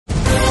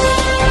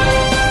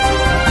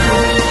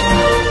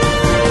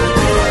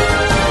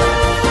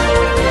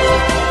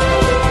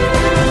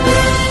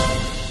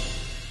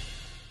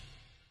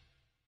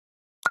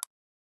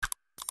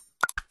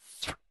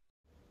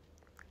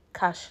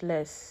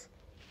cashless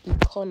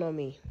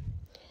economy.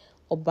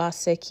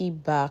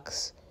 Obaseki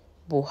backs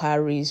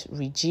Buhari's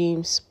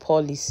regime's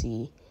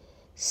policy,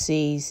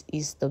 says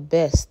is the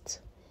best.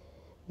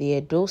 The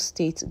Edo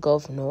State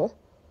Governor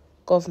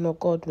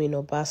Godwin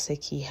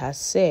Obaseki, has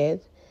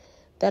said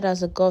that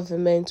as a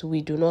government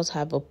we do not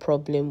have a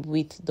problem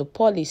with the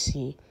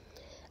policy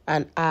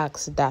and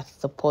asks that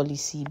the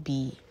policy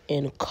be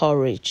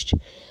encouraged.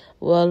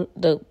 Well,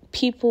 the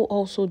people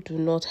also do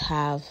not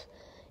have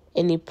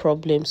any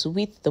problems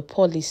with the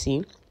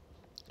policy.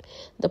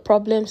 The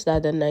problems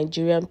that the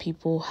Nigerian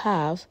people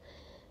have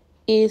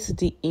is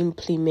the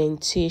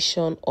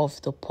implementation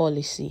of the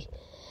policy.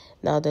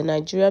 Now, the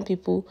Nigerian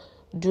people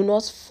do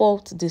not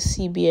fault the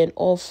CBN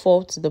or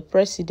fault the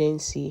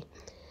presidency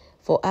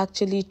for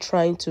actually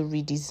trying to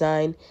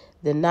redesign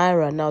the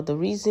Naira. Now, the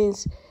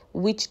reasons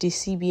which the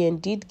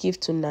CBN did give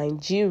to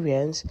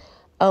Nigerians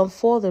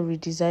for the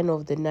redesign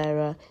of the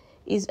Naira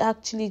is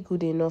actually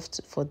good enough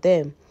for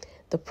them.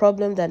 The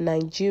problem that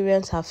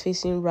Nigerians are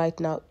facing right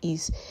now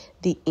is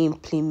the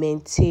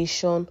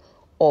implementation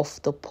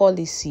of the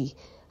policy.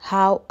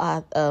 How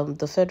are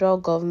the federal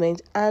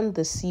government and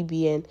the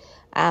CBN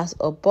as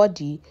a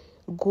body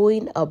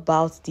going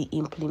about the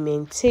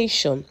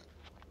implementation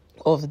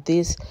of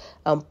this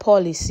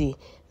policy?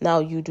 Now,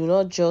 you do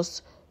not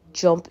just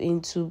jump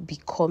into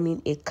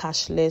becoming a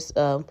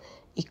cashless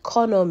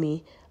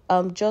economy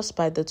just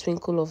by the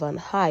twinkle of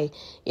an eye.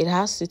 It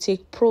has to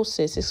take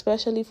process,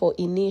 especially for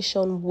a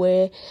nation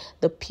where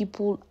the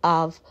people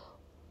have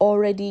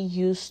already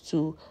used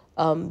to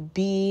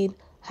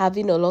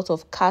having a lot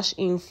of cash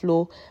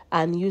inflow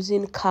and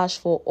using cash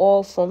for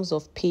all forms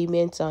of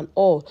payments and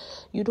all.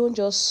 You don't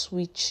just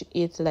switch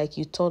it like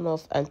you turn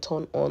off and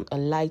turn on a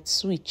light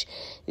switch.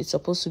 It's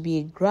supposed to be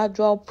a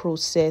gradual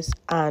process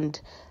and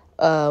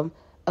a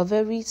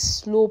very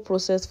slow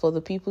process for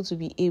the people to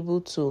be able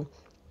to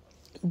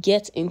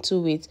get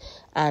into it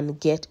and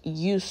get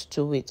used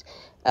to it.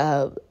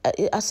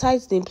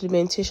 Aside the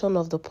implementation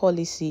of the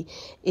policy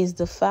is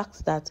the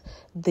fact that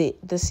the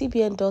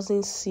CBN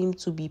doesn't seem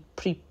to be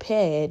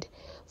prepared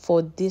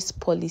for this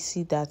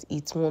policy that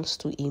it wants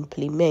to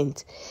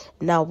implement.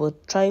 Now we're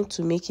trying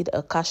to make it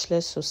a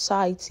cashless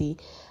society,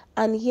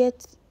 and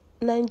yet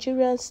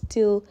Nigerians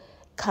still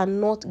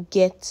cannot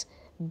get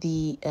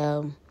the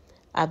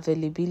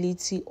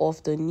availability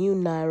of the new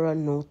Naira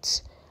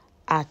notes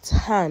at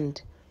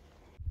hand.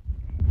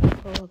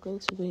 We're going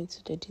to go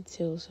into the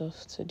details of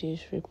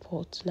today's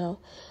report now.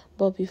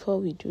 But before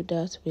we do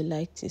that, we'd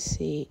like to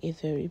say a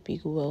very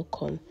big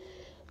welcome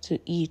to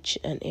each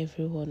and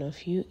every one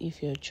of you.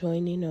 If you're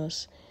joining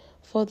us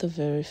for the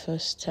very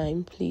first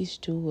time, please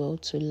do well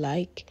to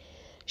like,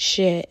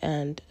 share,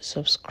 and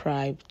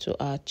subscribe to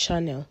our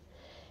channel.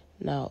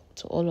 Now,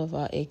 to all of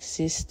our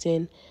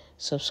existing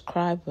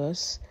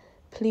subscribers,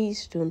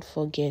 please don't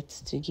forget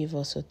to give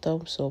us a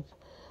thumbs up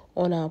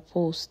on our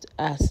posts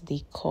as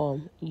they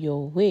come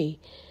your way.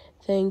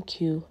 Thank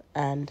you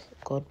and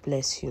God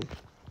bless you.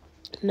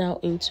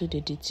 Now into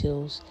the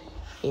details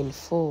in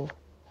full.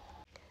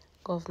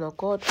 Governor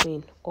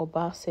Godwin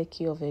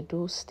Obaseki of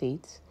Edo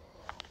State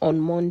on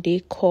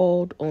Monday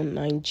called on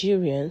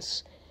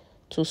Nigerians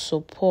to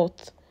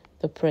support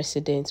the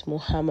President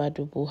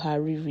Muhammadu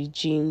Buhari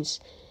regime's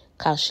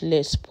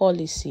cashless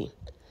policy,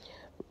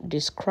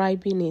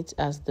 describing it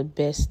as the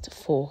best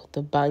for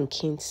the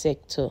banking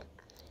sector.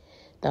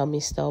 Now,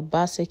 Mr.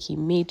 Obaseki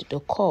made the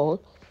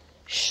call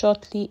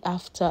shortly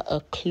after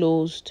a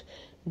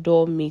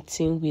closed-door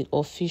meeting with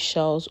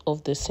officials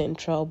of the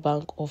Central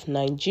Bank of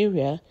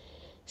Nigeria,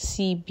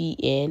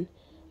 CBN,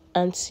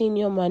 and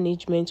senior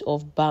management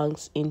of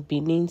banks in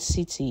Benin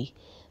City,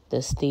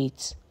 the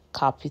state's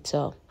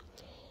capital.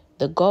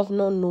 The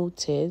governor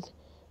noted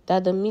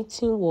that the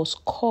meeting was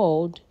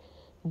called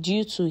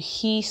due to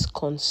his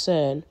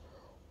concern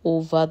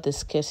over the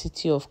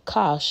scarcity of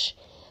cash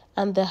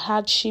and the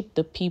hardship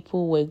the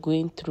people were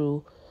going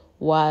through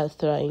while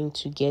trying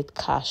to get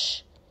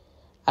cash.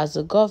 As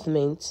a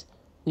government,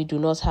 we do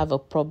not have a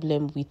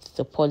problem with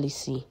the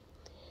policy.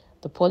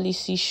 The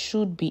policy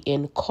should be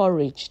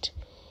encouraged.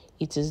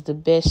 It is the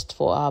best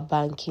for our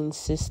banking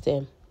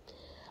system.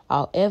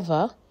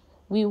 However,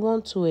 we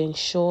want to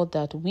ensure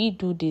that we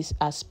do this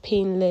as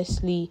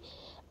painlessly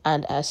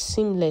and as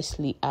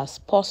seamlessly as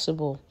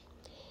possible.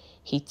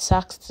 He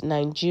tasked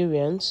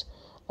Nigerians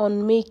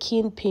on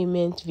making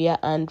payment via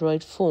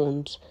Android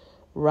phones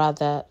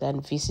rather than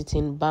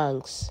visiting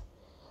banks.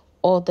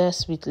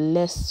 Others with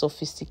less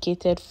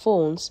sophisticated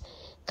phones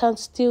can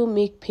still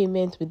make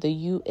payment with the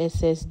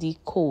USSD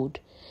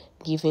code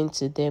given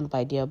to them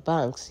by their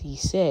banks, he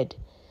said.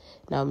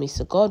 Now,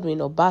 Mr. Godwin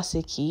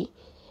Obaseki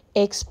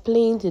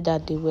explained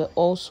that there were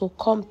also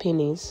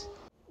companies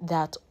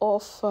that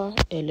offer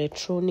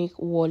electronic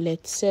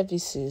wallet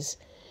services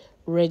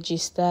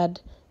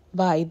registered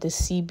by the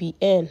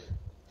CBN.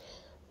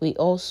 We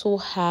also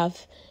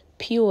have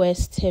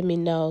POS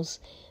terminals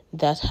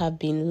that have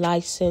been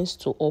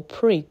licensed to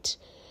operate,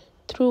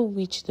 through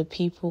which the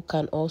people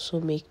can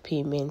also make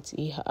payments,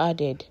 he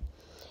added.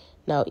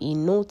 Now, he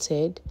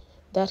noted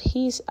that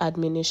his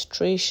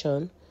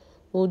administration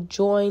will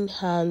join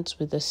hands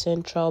with the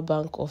Central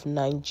Bank of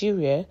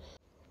Nigeria,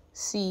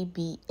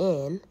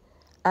 CBN,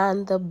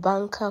 and the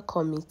Banker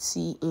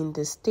Committee in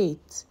the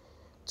state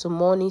to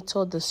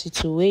monitor the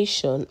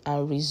situation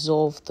and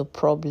resolve the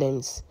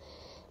problems.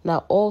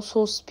 Now,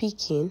 also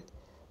speaking,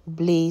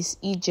 Blaise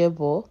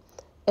Ijebo,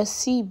 a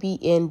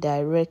CBN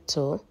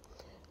director,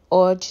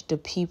 urged the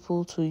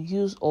people to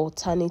use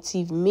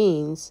alternative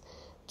means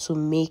to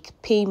make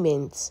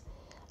payments,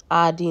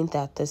 adding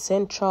that the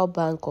Central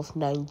Bank of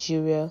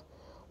Nigeria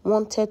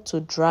wanted to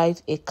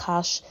drive a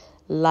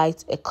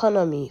cash-light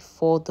economy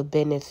for the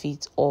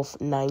benefit of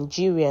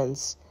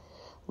Nigerians.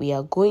 We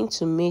are going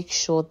to make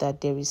sure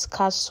that there is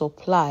cash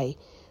supply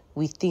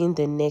within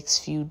the next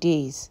few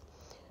days.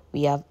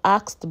 We have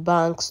asked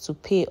banks to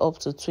pay up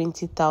to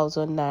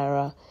 20,000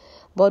 naira,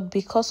 but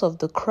because of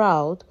the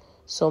crowd,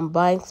 some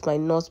banks might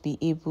not be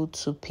able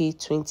to pay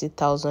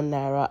 20,000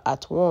 naira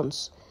at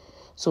once.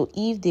 So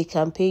if they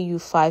can pay you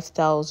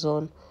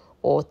 5,000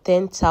 or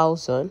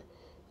 10,000,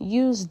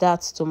 use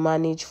that to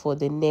manage for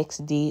the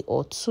next day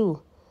or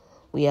two.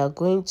 We are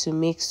going to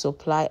make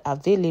supply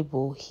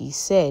available, he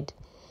said.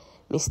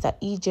 Mr.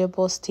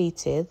 Ijebo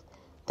stated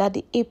that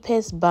the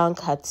Apex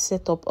Bank had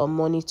set up a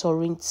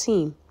monitoring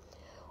team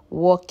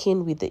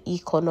working with the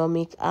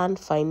Economic and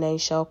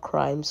Financial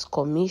Crimes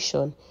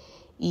Commission,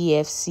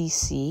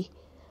 EFCC,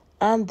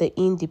 and the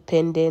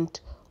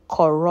Independent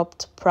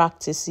Corrupt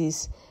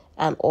Practices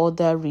and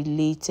Other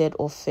Related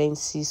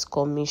Offences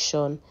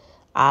Commission,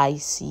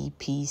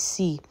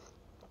 ICPC.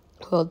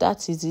 Well,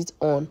 that is it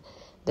on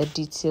the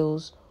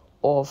details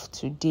of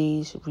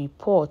today's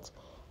report.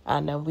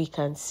 And we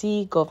can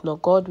see Governor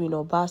Godwin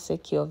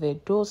Obaseki of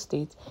Edo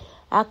State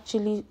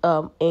actually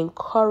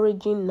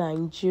encouraging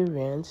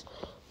Nigerians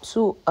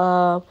to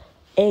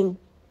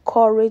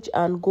encourage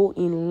and go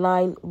in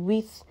line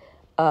with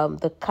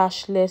the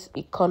cashless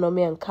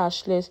economy and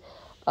cashless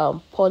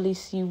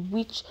policy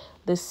which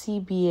the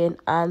CBN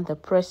and the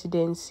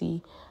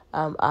presidency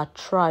are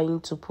trying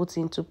to put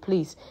into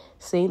place,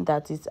 saying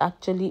that it's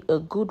actually a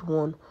good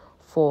one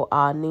for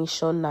our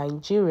nation,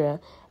 Nigeria,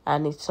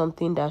 and it's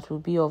something that will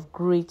be of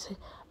great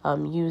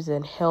use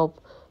and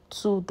help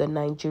to the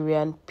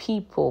Nigerian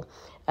people.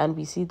 And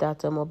we see that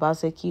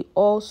Obaseki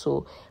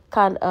also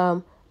can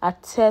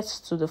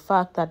attest to the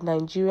fact that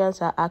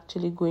Nigerians are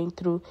actually going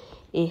through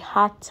a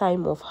hard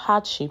time of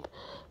hardship,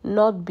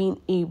 not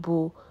being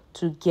able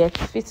to get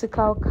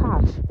physical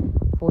cash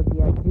for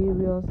their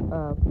various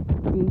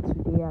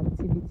day-to-day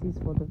activities,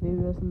 for the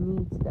various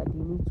needs that they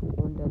need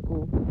to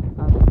undergo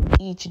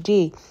each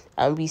day.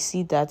 And we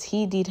see that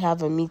he did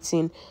have a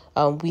meeting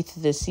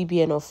with the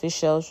CBN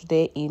officials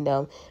there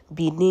in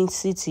Benin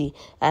City,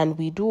 and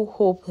we do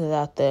hope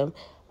that the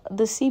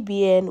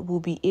CBN will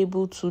be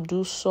able to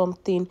do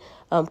something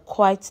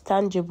quite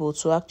tangible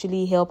to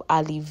actually help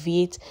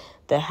alleviate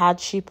the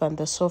hardship and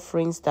the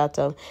sufferings that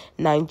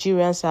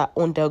Nigerians are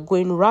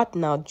undergoing right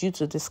now due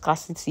to the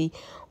scarcity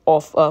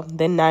of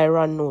the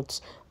Naira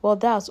notes. Well,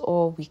 that's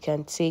all we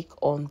can take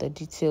on the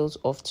details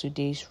of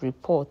today's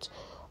report.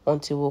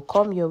 Until we'll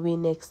come your way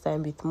next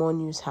time with more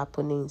news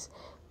happenings,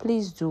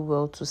 please do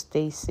well to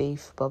stay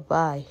safe.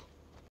 Bye-bye.